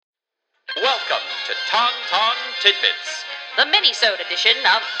Tauntaun Tidbits, the mini-sode edition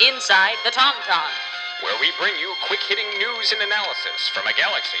of Inside the Tauntaun. where we bring you quick-hitting news and analysis from a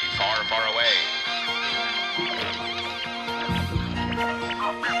galaxy far, far away.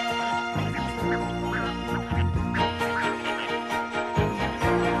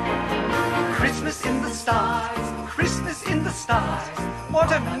 Christmas in the stars, Christmas in the stars.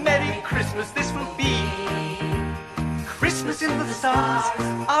 What a merry Christmas this will be. Christmas in the stars,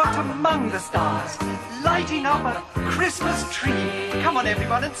 out among the stars, lighting up a Christmas tree. Come on,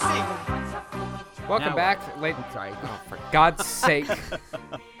 everyone, and sing. Welcome Now back, what? ladies. Sorry. Oh, for God's sake.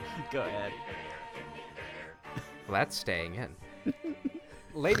 Go ahead. Well, that's staying in.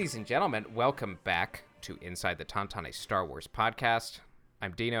 Ladies and gentlemen, welcome back to Inside the Tauntaun, a Star Wars podcast.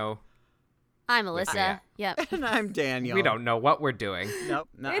 I'm Dino. I'm Yeah. Alyssa. Yep. And I'm Daniel. We don't know what we're doing. Nope.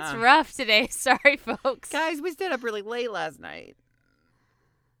 nuh-uh. It's rough today. Sorry, folks. Guys, we stayed up really late last night.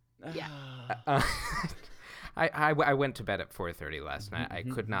 Yeah. I went to bed at 4:30 last night. I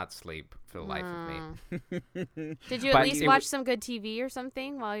could not sleep for the life of me. Did you But at least it watch w- some good TV or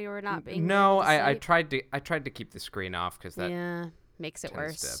something while you were not being No, able to I sleep? tried to keep the screen off because that Yeah, makes it tends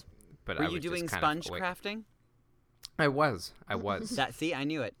worse. to. But Were I you was doing just kind sponge of awake. crafting? I was. See, I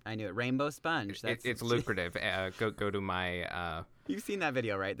knew it. Rainbow sponge. It's lucrative. Go to my. You've seen that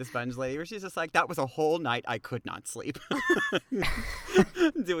video, right? The sponge lady, where she's just like, "That was a whole night I could not sleep."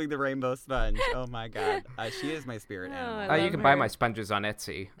 Doing the rainbow sponge. Oh my god, she is my spirit Oh, animal. I You love can buy her. my sponges on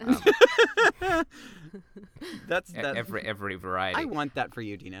Etsy. That's every variety. I want that for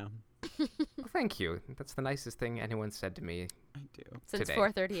you, Dino. Well, thank you. That's the nicest thing anyone said to me I do. Since today.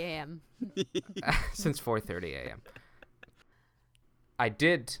 4:30 a.m. since 4:30 a.m. I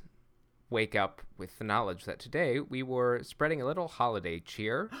did wake up with the knowledge that today we were spreading a little holiday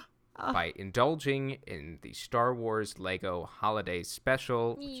cheer by indulging in the Star Wars Lego Holiday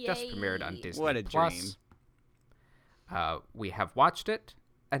Special, which just premiered on Yay. Disney+. What a dream. We have watched it,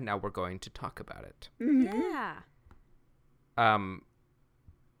 and now we're going to talk about it. Yeah.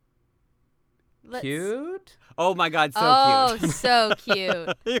 Let's- Cute? Oh my god, so oh, cute. so cute.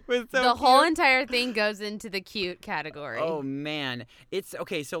 It was so The whole cute. entire thing goes into the cute category. Oh man, it's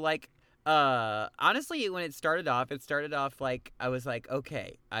okay. So like, honestly, when it started off like I was like,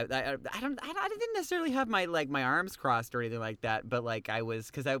 okay, I didn't necessarily have my arms crossed or anything like that, but like I was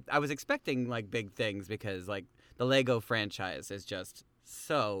expecting like big things because like the Lego franchise is just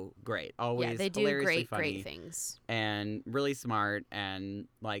so great, always yeah, they do hilariously funny great things. and really smart and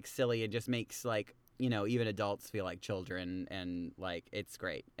like silly. It just makes like even adults feel like children and like it's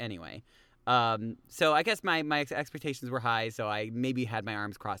great. Anyway. So I guess my expectations were high, so I maybe had my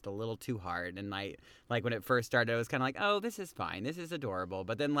arms crossed a little too hard, and like when it first started, I was kind of like, oh, this is fine, this is adorable,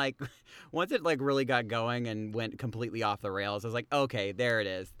 but then like once it like really got going and went completely off the rails, I was like, okay, there it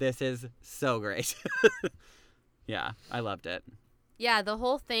is, this is so great. Yeah, I loved it. Yeah, the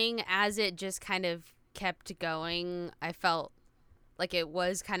whole thing, as it just kind of kept going, I felt like it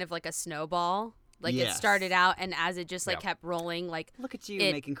was kind of like a snowball. Like Yes. it started out, and as it just like Yep. kept rolling, like Look at you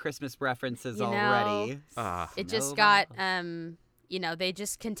It- making Christmas references you know, already. it just Snowball. got they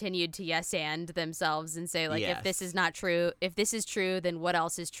just continued to yes and themselves and say like, if this Yes. is not true, if this is true, then what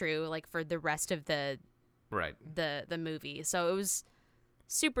else is true? Like for the rest of the Right. movie. So it was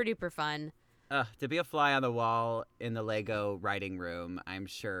super duper fun. To be a fly on the wall in the Lego writing room, I'm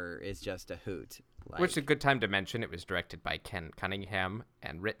sure is just a hoot. Which is a good time to mention. It was directed by Ken Cunningham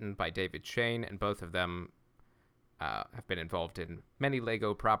and written by David Shane, and both of them have been involved in many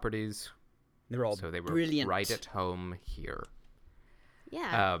Lego properties, They're all so they were brilliant. right at home here.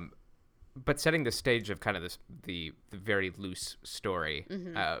 Yeah. But setting the stage of kind of the very loose story,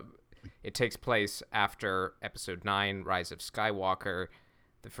 it takes place after Episode 9, Rise of Skywalker.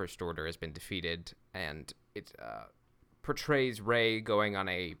 The First Order has been defeated, and it portrays Rey going on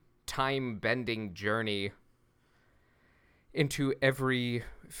a time-bending journey into every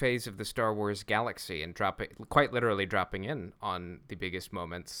phase of the Star Wars galaxy and quite literally dropping in on the biggest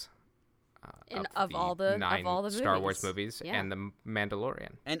moments Of all the nine Star Wars movies. movies Yeah. and the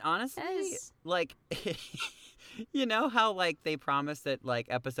Mandalorian. And honestly, Yes. like, you know how like they promised that like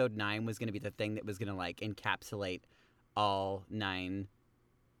Episode 9 was going to be the thing that was going to like encapsulate all 9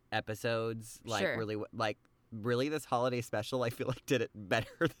 episodes, like Sure. really this holiday special I feel like did it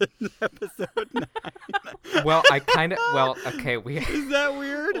better than Episode 9. Well, okay, Is that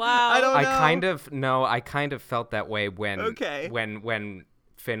weird? Wow. I don't know. I kind of felt that way when Okay. when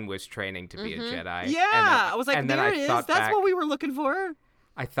Finn was training to be a Jedi. Yeah, And then- I was like, and then there I it is. thought That's back- what we were looking for.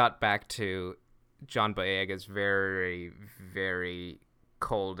 I thought back to John Boyega's very, very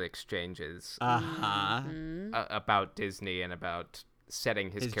cold exchanges Uh-huh. Mm-hmm. about Disney and about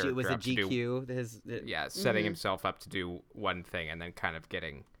setting his character was it up to do GQ? setting himself up to do one thing and then kind of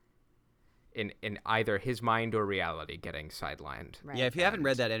getting in either his mind or reality getting sidelined. Right. Yeah, if you haven't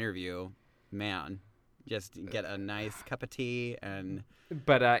read that interview, man, just get a nice cup of tea and.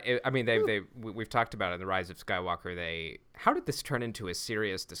 But I mean, we've talked about it in The Rise of Skywalker. How did this turn into a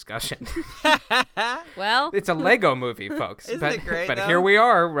serious discussion? Well, It's a Lego movie, folks. Isn't but it great, but though? here we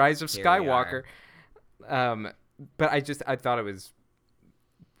are, Rise of Here we Skywalker. But I thought it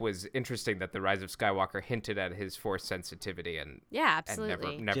was interesting that The Rise of Skywalker hinted at his Force sensitivity and yeah,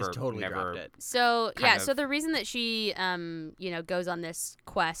 absolutely. and never Just totally never dropped it. So kind so of- the reason that she goes on this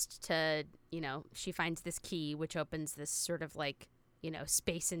quest to she finds this key which opens this sort of like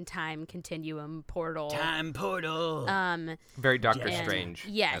space and time continuum portal. Time portal. very Doctor And- Strange.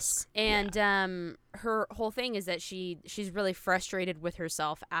 Yes, and her whole thing is that she's really frustrated with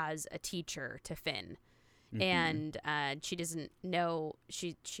herself as a teacher to Finn, and she doesn't know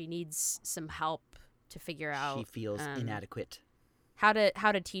she needs some help to figure out She feels inadequate. how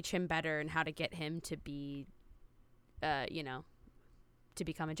to teach him better and how to get him to be, to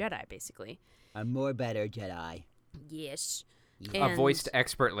become a Jedi, basically. A more better Jedi. Yes. Voiced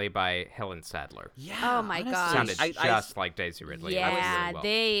expertly by Helen Sadler. Yeah. Oh my honestly, gosh. Sounded I- just like Daisy Ridley. Yeah, really well.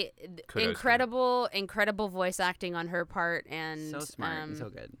 they Kudos to incredible voice acting on her part, and so smart and so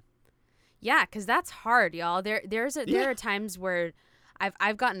good. yeah, because that's hard, y'all. There are times where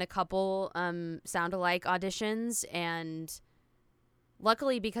I've gotten a couple sound alike auditions, and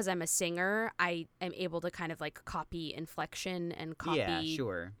luckily because I'm a singer, I am able to kind of like copy inflection and copy Yeah,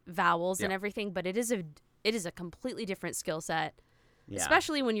 sure. vowels and Yeah. everything, but it is a completely different skill set. Yeah.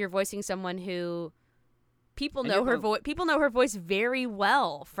 Especially when you're voicing someone who people And know you're her people know her voice very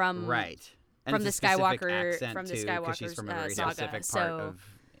well from right. And from it's the a specific Skywalker- accent, from the too, 'cause she's Skywalker's, from a very saga, specific part so- of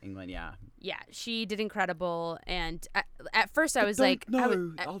England. Yeah. Yeah, she did incredible, and at first I was don't like,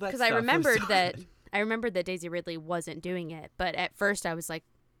 know. All that because I stuff was remembered so that good. Daisy Ridley wasn't doing it, but at first I was like,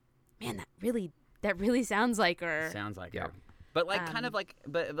 man, that really sounds like her. Sounds like Yeah. her. But like kind of like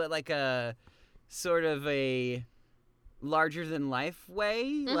but like a sort of a larger than life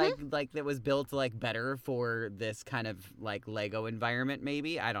way, like that was built like better for this kind of like Lego environment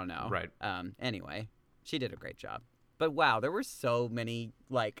maybe. I don't know. Right. Anyway, she did a great job. But wow, there were so many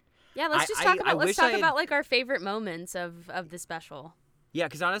like Yeah, let's just talk about like our favorite moments of the special. yeah,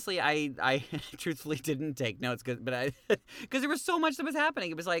 because honestly, I truthfully didn't take notes, because there was so much that was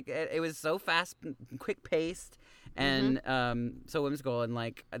happening. It was like it was so fast, quick paced, and so whimsical, and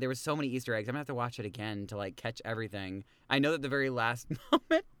like there was so many Easter eggs. I'm gonna have to watch it again to like catch everything. I know that the very last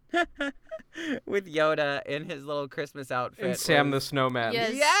moment with Yoda in his little Christmas outfit, And Sam the was- Snowman.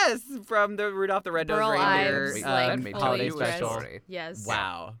 Yes. yes, from the Rudolph the Red-Nosed Burl Reindeer Ives, Let like me tell holiday you a special. story. Yes.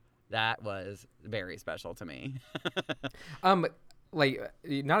 Wow, that was very special to me. Like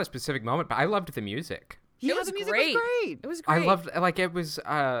not a specific moment, but I loved the music. Yeah, was the music great. was great. It was great. I loved like it was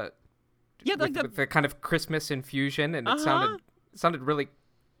Yeah, like with the kind of Christmas infusion, and it sounded really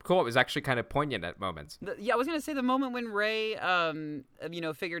cool. It was actually kind of poignant at moments. Yeah, I was gonna say the moment when Rey,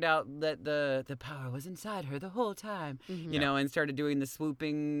 figured out that the power was inside her the whole time, and started doing the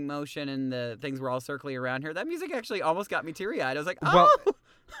swooping motion, and the things were all circling around her. That music actually almost got me teary-eyed. I was like, oh. Well,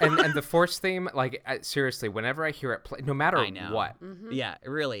 and the Force theme, like seriously, whenever I hear it play, no matter I know. what, Yeah,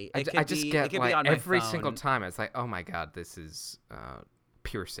 really. I just it get could like be on my every phone. single time. It's like, oh my god, this is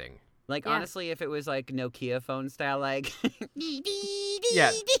piercing. Like Yeah. honestly, if it was like Nokia phone style, like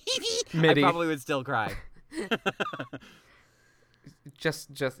Yeah. I MIDI. probably would still cry. Just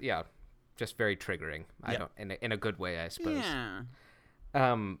very triggering. I don't in a good way, I suppose. Yeah.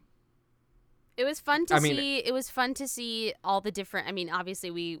 It was fun to I mean- see. It was fun to see all the different. I mean,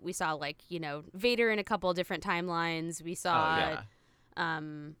 obviously we saw like Vader in a couple of different timelines. We saw yeah.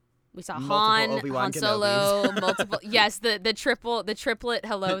 we saw Multiple Han, Obi-Wan Han Solo, Kenobis. multiple. Yes, the triplet.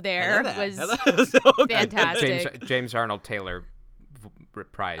 Hello there was so good. fantastic. James Arnold Taylor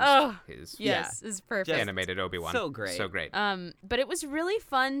reprised Oh, his Yes, it's perfect. Just animated Obi-Wan. so great. So great. But it was really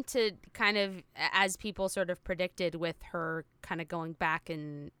fun to kind of, as people sort of predicted, with her kind of going back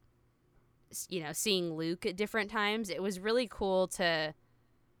and seeing Luke at different times. It was really cool to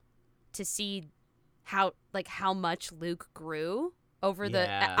see how much Luke grew over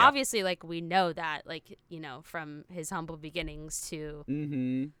Yeah. the obviously, like, we know that, like, from his humble beginnings to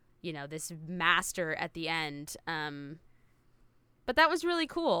this master at the end. But that was really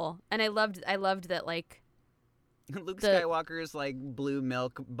cool, and I loved that, like, Luke the- Skywalker's like blue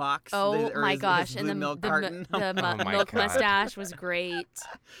milk box. oh or my his gosh, blue and the milk the, carton. the Oh my milk God. mustache was great.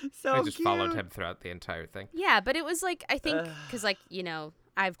 So I just cute. followed him throughout the entire thing. Yeah, but it was like, I think, because, like,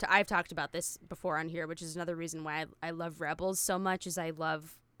 I've talked about this before on here, which is another reason why I love Rebels so much, is I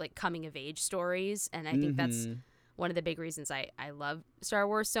love like coming of age stories, and I think that's one of the big reasons I love Star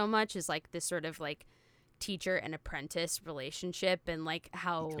Wars so much, is like this sort of like teacher and apprentice relationship, and like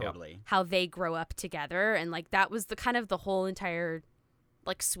how they grow up together, and like that was the kind of the whole entire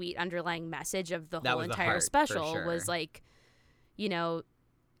like sweet underlying message of the whole entire special was like, you know,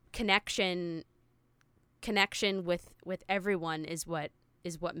 connection with everyone is what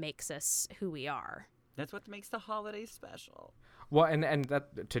makes us who we are. That's what makes the holidays special. Well, and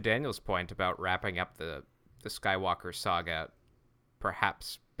that, to Daniel's point about wrapping up the Skywalker saga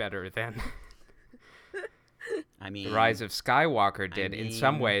perhaps better than the Rise of Skywalker did in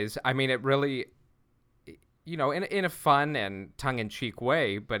some ways. I mean, it really, you know, in a fun and tongue-in-cheek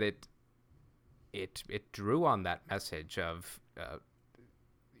way, but it drew on that message of,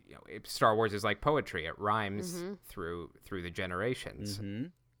 you know, Star Wars is like poetry. It rhymes through the generations. Mm-hmm.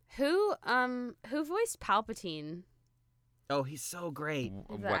 Who voiced Palpatine? Oh, he's so great.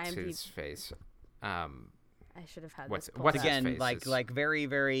 What's his face? I should have had what's this pulled his up. Again, face? like very,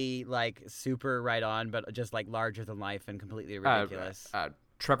 very like super right on, but just like larger than life and completely ridiculous.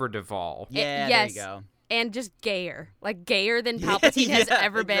 Trevor Duvall. Yeah, yes. there you go. And just gayer than Palpatine has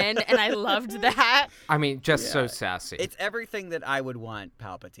ever been, and I loved that. I mean, just so sassy. It's everything that I would want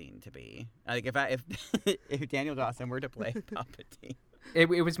Palpatine to be. Like if Daniel Dawson were to play Palpatine. It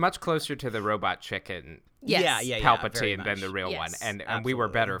was much closer to the Robot Chicken Yes. Yeah, Palpatine than the real Yes. one, and we were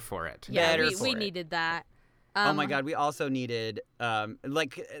better for it. Yeah, Better we for it. needed that. Oh my God, we also needed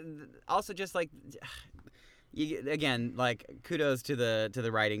also just like again, like kudos to the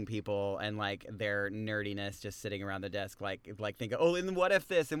writing people and like their nerdiness just sitting around the desk like thinking, oh, and what if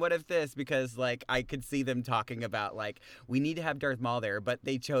this and what if this, because like I could see them talking about like we need to have Darth Maul there, but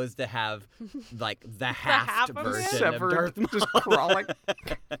they chose to have like the half version of Darth Maul just crawling.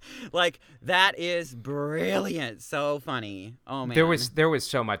 like that is brilliant, so funny. Oh man, There was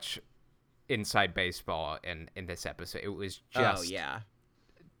so much inside baseball in this episode. It was just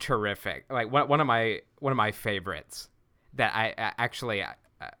terrific. Like one of my favorites that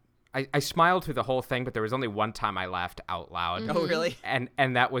I smiled through the whole thing, but there was only one time I laughed out loud. Oh really? And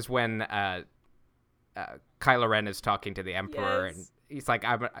that was when Kylo Ren is talking to the Emperor, and he's like,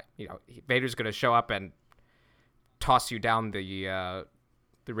 Vader's gonna show up and toss you down the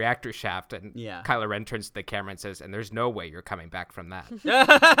reactor shaft, and Kylo Ren turns to the camera and says, and there's no way you're coming back from that.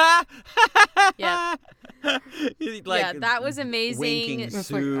 Yeah. Like, that was amazing. Winking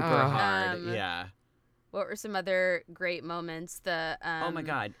super hard. What were some other great moments? The oh my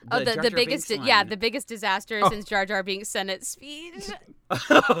God. The Jar Jar biggest Binks line. the biggest disaster since Jar Jar Binks' Senate speech.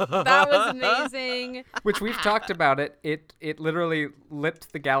 That was amazing. Which we've talked about it. It literally lit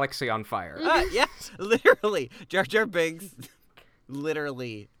the galaxy on fire. Yeah, literally. Jar Jar Binks.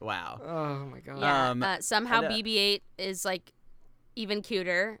 Literally, wow. Oh my God. Yeah. Somehow BB-8 is like even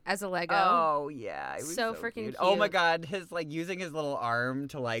cuter as a Lego. Oh yeah, it was so so freaking cute. cute. Oh my God, his like using his little arm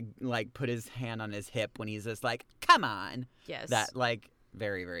to like put his hand on his hip when he's just like, come on. Yes. That like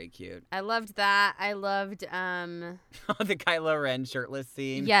very, very cute. I loved that. I loved the Kylo Ren shirtless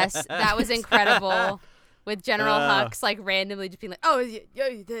scene. Yes, that was incredible. With General Hux like randomly just being like, "Oh,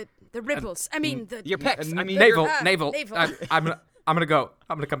 the ripples. I mean the your pecs. I mean navel. navel. I'm gonna go.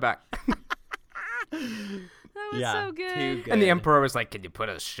 I'm gonna come back. That was so good. Too good. And the Emperor was like, "Can you put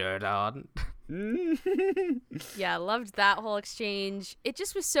a shirt on?" Yeah, loved that whole exchange. It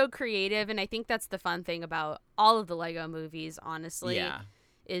just was so creative, and I think that's the fun thing about all of the Lego movies, honestly,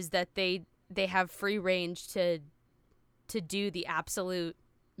 is that they have free range to do the absolute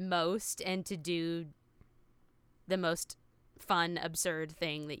most and to do the most fun, absurd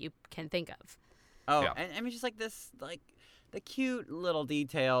thing that you can think of. Oh, and I mean, just like this, like the cute little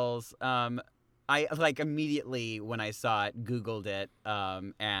details. I like immediately when I saw it, Googled it,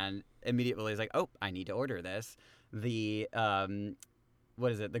 and immediately was like, oh, I need to order this. The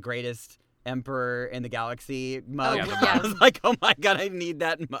what is it? The greatest emperor in the galaxy mug. Oh, yeah. I was like, oh my God, I need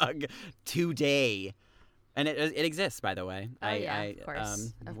that mug today. And it exists, by the way. Oh, of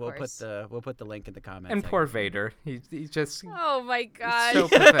course. We'll put the link in the comments. And poor Vader, he just Oh my God. so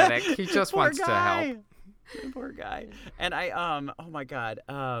pathetic. He just wants to help. Poor guy. And I oh my God,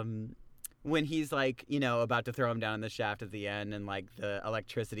 when he's like, about to throw him down in the shaft at the end, and like the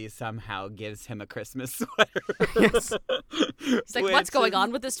electricity somehow gives him a Christmas sweater. Yes. He's like, what's going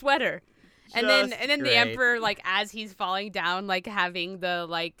on with the sweater? And then great. the Emperor, like as he's falling down, like having the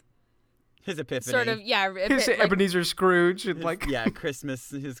like his epiphany. sort of His Ebenezer Scrooge and like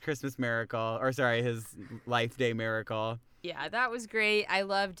his Christmas miracle, or sorry, his Life Day miracle. Yeah, that was great. I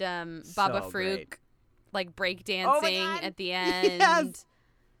loved Baba So Fruk great. like breakdancing God. at the end. Yes.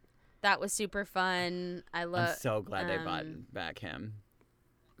 That was super fun. I love. I'm so glad they brought back him.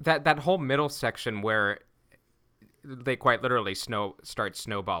 That whole middle section where they quite literally start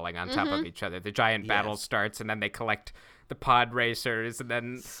snowballing on top of each other. The giant battle starts, and then they collect the pod racers, and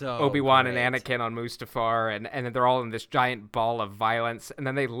then So Obi-Wan and great. Anakin on Mustafar, and then they're all in this giant ball of violence, and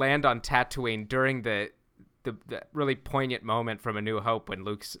then they land on Tatooine during the really poignant moment from A New Hope when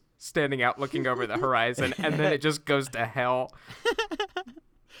Luke's standing out looking over the horizon, and then it just goes to hell.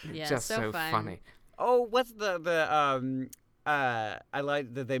 Yeah, Just so fun. funny. Oh, what's I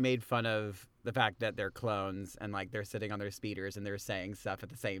like that they made fun of the fact that they're clones and like they're sitting on their speeders and they're saying stuff at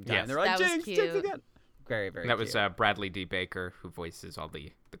the same time. Yes. They're like, That was Jinx cute. again. Very, very That was cute. Bradley D. Baker, who voices all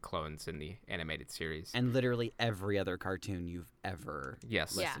the clones in the animated series. And literally every other cartoon you've ever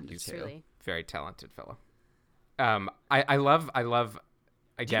Yes, Yeah, listened to. truly. very talented fellow. I love Do you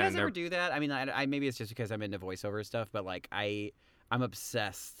again. guys they're- ever do that? I mean, I maybe it's just because I'm into voiceover stuff, but like I'm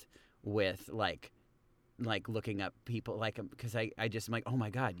obsessed with like looking up people like because I just am like, oh my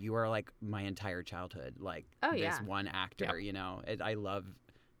god, you are like my entire childhood, like Oh, this yeah. one actor, you know. I love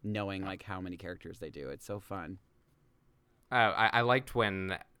knowing like how many characters they do. It's so fun. I liked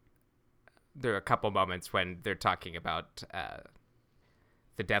when there are a couple moments when they're talking about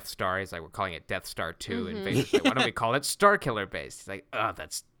the Death Star. He's like, we're calling it Death Star 2. And Vader's like, why don't we call it Starkiller Base? He's like, oh,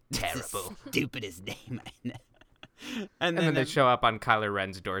 that's terrible. Stupidest name I know. And then they show up on Kylo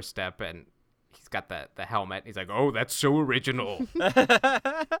Ren's doorstep, and he's got the helmet. He's like, oh, that's so original.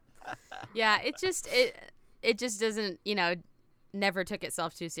 Yeah, it just doesn't, never took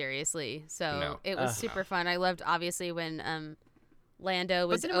itself too seriously. So No. it was super fun. I loved obviously when Lando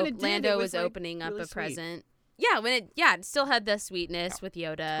was then when it did, Lando it was, was like, opening up really a sweet. present. Yeah, when it still had the sweetness with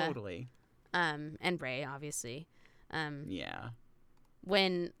Yoda. Totally. And Rey obviously. Yeah.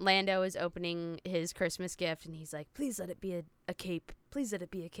 When Lando was opening his Christmas gift and he's like, please let it be a cape. Please let it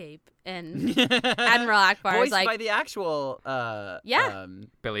be a cape. And Admiral Akbar Voiced is like, by the actual Yeah.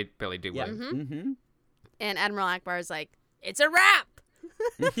 Billy Dewey. Yeah. Mm-hmm. and Admiral Akbar is like, it's a wrap.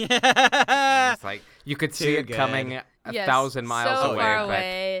 It's like you could see Too it coming a Yes, 1,000 miles so away, far but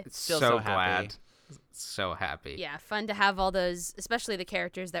away. Still so so happy. glad, so happy. Yeah, fun to have all those, especially the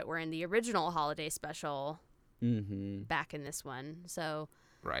characters that were in the original holiday special Mm-hmm. back in this one. So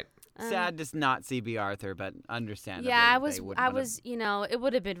Right. Sad to not see B. Arthur, but understandably. yeah, I they was, wouldn't I wanna- was, it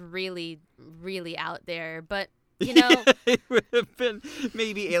would have been really, really out there, but you know, it would have been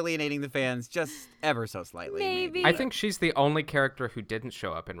maybe alienating the fans just ever so slightly. Maybe. I think she's the only character who didn't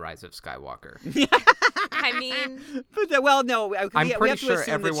show up in Rise of Skywalker. I mean, But well, no, I'm we pretty have to sure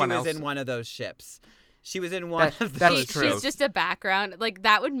assume everyone that she was else- in one of those ships. She was in one of that's those. true. she's just a background. Like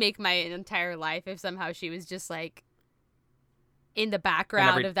that would make my entire life if somehow she was just like in the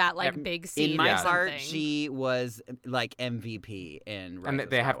background of that like big scene. In my or Yeah. heart, something. she was like MVP in. Rise And of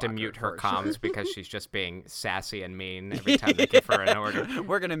they have to Skywalker, mute her for sure. comms because she's just being sassy and mean every time they give her an order.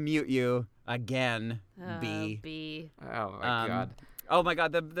 We're gonna mute you again, Oh, B. B. Oh my god. Oh my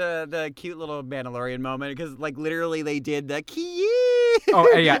god, the cute little Mandalorian moment because like literally they did the key. Oh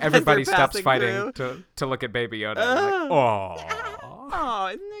yeah, as everybody they're stops passing fighting through. to look at Baby Yoda. And like, oh. Oh,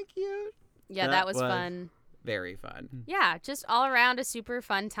 isn't that cute? Yeah, That that was was- fun. Very fun. Yeah, just all around a super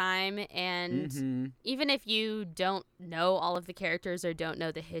fun time. And Mhm. even if you don't know all of the characters or don't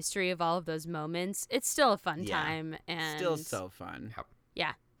know the history of all of those moments, it's still a fun Yeah. time. And Still so fun.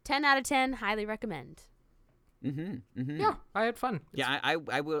 yeah, 10 out of 10, highly recommend. Yeah, I had fun. Yeah, I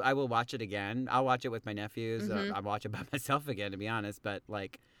will watch it again. I'll watch it with my nephews. Mhm. I'll watch it by myself again, to be honest. But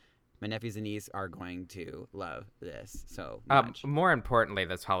like, my nephews and niece are going to love this so much. More importantly,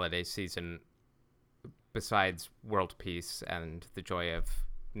 this holiday season, besides world peace and the joy of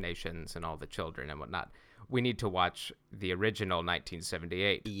nations and all the children and whatnot, we need to watch the original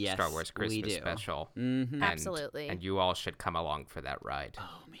 1978 Yes, Star Wars we Christmas do. special. Mm-hmm. And- Absolutely. And you all should come along for that ride.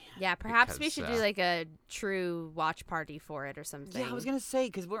 Oh man. Yeah, perhaps we because, should do like a true watch party for it or something. Yeah, I was gonna say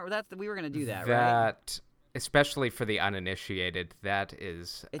because we were gonna do that, right? That, especially for the uninitiated, that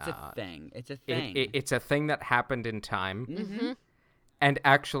is... It's a thing. It's a thing. It's a thing that happened in time Mm-hmm. and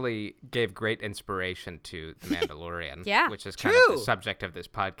actually gave great inspiration to The Mandalorian. Yeah. Which is kind of True. the subject of this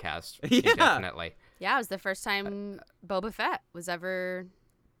podcast. Yeah. Indefinitely. Yeah, it was the first time Boba Fett was ever.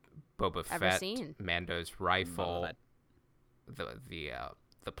 Boba Ever Fett, seen. Mando's rifle, Boba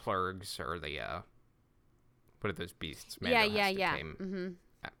the plurgs, or the what are those beasts? Yeah, Mando has to yeah. tame. Mm-hmm.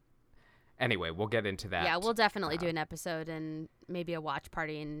 Anyway, we'll get into that. Yeah, we'll definitely do an episode and maybe a watch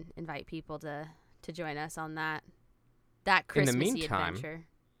party and invite people to join us on that In Christmassy the meantime, adventure.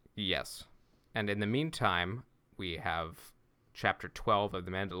 Yes, and in the meantime, we have Chapter 12 of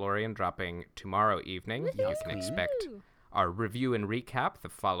The Mandalorian dropping tomorrow evening. You can expect our review and recap the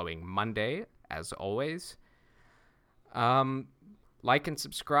following Monday, as always. Like and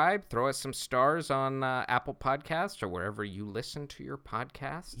subscribe. Throw us some stars on Apple Podcasts or wherever you listen to your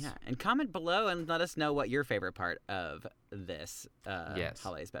podcasts. Yeah, and comment below and let us know what your favorite part of this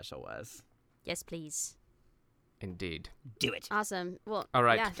holiday special was. Yes, please. Indeed. Do it. Awesome. Well, all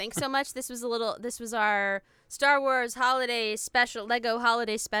right. Yeah, thanks so much. This was our Star Wars holiday special, Lego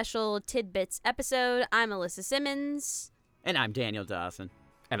holiday special tidbits episode. I'm Alyssa Simmons. And I'm Daniel Dawson.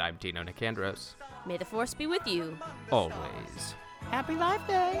 And I'm Dino Nicandros. May the Force be with you. Always. Happy Life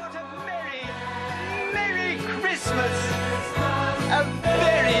Day. What a Merry Christmas! A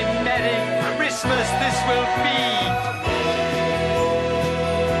very Merry Christmas this will be!